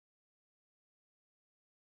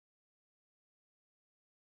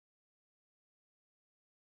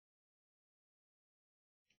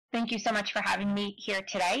Thank you so much for having me here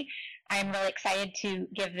today. I'm really excited to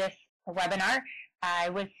give this webinar. I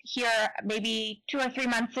was here maybe 2 or 3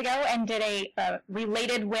 months ago and did a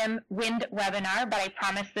related wind webinar, but I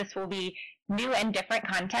promise this will be new and different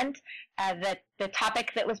content. The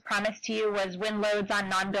topic that was promised to you was wind loads on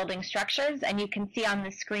non-building structures, and you can see on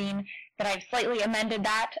the screen that I've slightly amended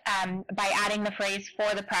that by adding the phrase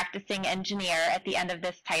 "for the practicing engineer" at the end of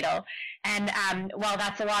this title. And while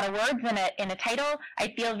that's a lot of words in a title,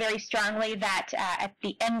 I feel very strongly that at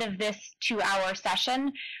the end of this 2-hour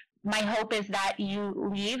session, my hope is that you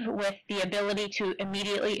leave with the ability to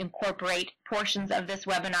immediately incorporate portions of this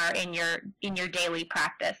webinar in your daily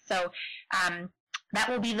practice. So that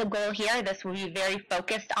will be the goal here. This will be very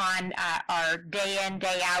focused on our day in,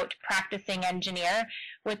 day out practicing engineer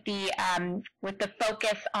with the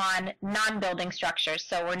focus on non-building structures.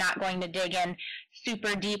 So we're not going to dig in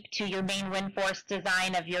super deep to your main wind force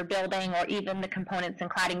design of your building or even the components and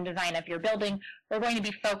cladding design of your building. We're going to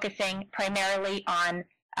be focusing primarily on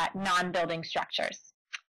non-building structures.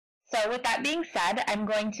 So with that being said, I'm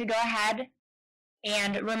going to go ahead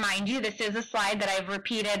and remind you, this is a slide that I've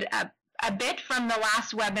repeated a bit from the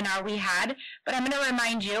last webinar we had, but I'm going to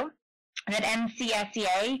remind you that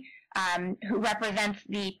NCSEA, who represents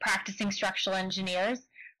the practicing structural engineers,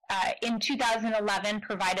 in 2011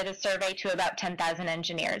 provided a survey to about 10,000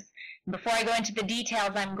 engineers. Before I go into the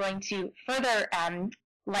details, I'm going to further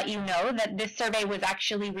let you know that this survey was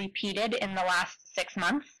actually repeated in the last 6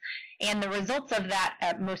 months, and the results of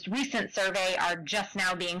that most recent survey are just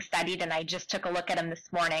now being studied, and I just took a look at them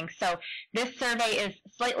this morning. So this survey is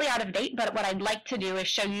slightly out of date, but what I'd like to do is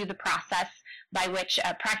show you the process by which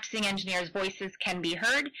practicing engineers' voices can be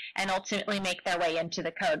heard and ultimately make their way into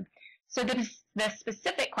the code. So the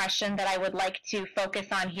specific question that I would like to focus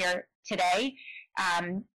on here today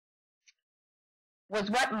was,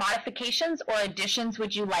 what modifications or additions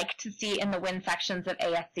would you like to see in the wind sections of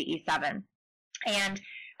ASCE 7? And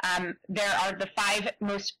there are the 5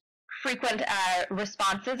 most frequent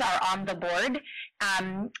responses are on the board.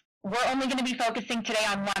 We're only going to be focusing today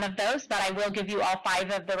on one of those, but I will give you all 5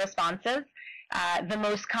 of the responses. The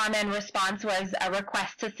most common response was a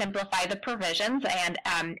request to simplify the provisions, and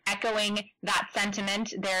echoing that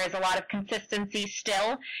sentiment, there is a lot of consistency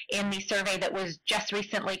still in the survey that was just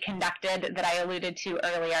recently conducted that I alluded to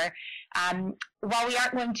earlier. While we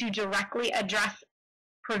aren't going to directly address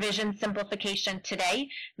provision simplification today,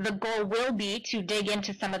 the goal will be to dig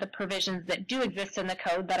into some of the provisions that do exist in the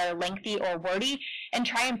code that are lengthy or wordy and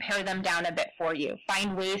try and pare them down a bit for you.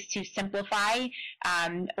 Find ways to simplify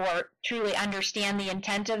or truly understand the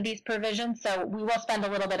intent of these provisions, so we will spend a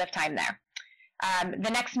little bit of time there.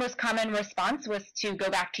 The next most common response was to go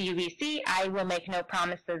back to UVC. I will make no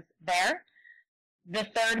promises there. The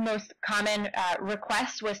third most common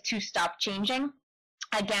request was to stop changing.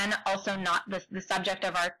 Again, also not the subject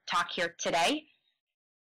of our talk here today.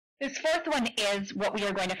 This fourth one is what we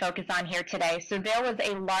are going to focus on here today. So there was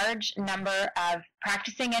a large number of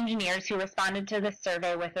practicing engineers who responded to this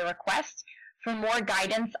survey with a request for more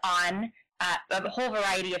guidance on a whole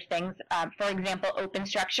variety of things. For example, open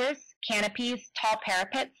structures, canopies, tall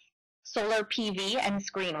parapets, solar PV, and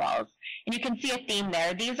screen walls. And you can see a theme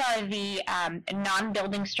there. These are the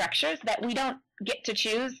non-building structures that we don't get to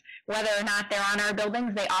choose whether or not they're on our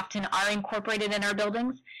buildings. They often are incorporated in our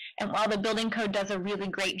buildings. And while the building code does a really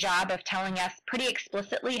great job of telling us pretty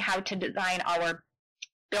explicitly how to design our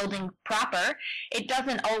building proper, it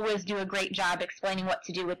doesn't always do a great job explaining what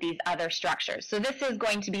to do with these other structures. So this is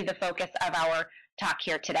going to be the focus of our talk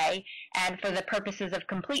here today. And for the purposes of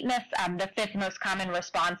completeness, the 5th most common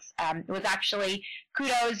response was actually,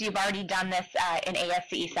 kudos, you've already done this in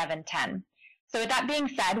ASCE 710. So with that being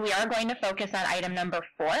said, we are going to focus on item number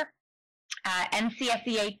 4.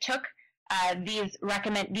 NCSEA took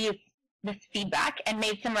this feedback and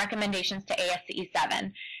made some recommendations to ASCE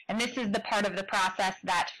 7. And this is the part of the process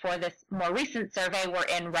that for this more recent survey we're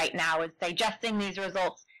in right now, is digesting these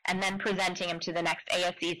results and then presenting them to the next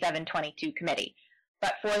ASCE 722 committee.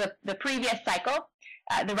 But for the previous cycle,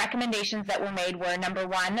 the recommendations that were made were, number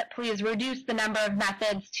 1, please reduce the number of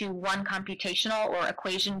methods to 1 computational or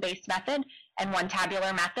equation-based method and 1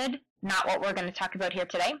 tabular method, not what we're going to talk about here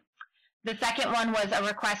today. The second one was a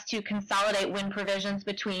request to consolidate wind provisions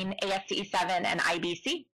between ASCE 7 and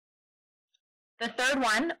IBC. The third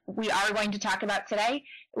one we are going to talk about today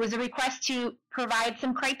was a request to provide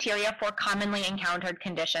some criteria for commonly encountered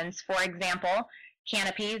conditions, for example,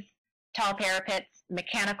 canopies, tall parapets,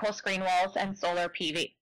 mechanical screen walls, and solar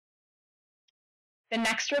PV. The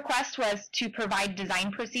next request was to provide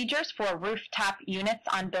design procedures for rooftop units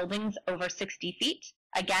on buildings over 60 feet.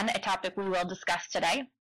 Again, a topic we will discuss today.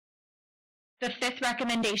 The fifth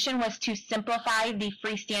recommendation was to simplify the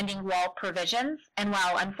freestanding wall provisions. And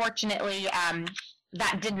while unfortunately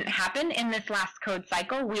that didn't happen in this last code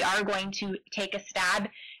cycle, we are going to take a stab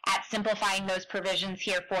at simplifying those provisions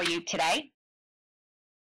here for you today.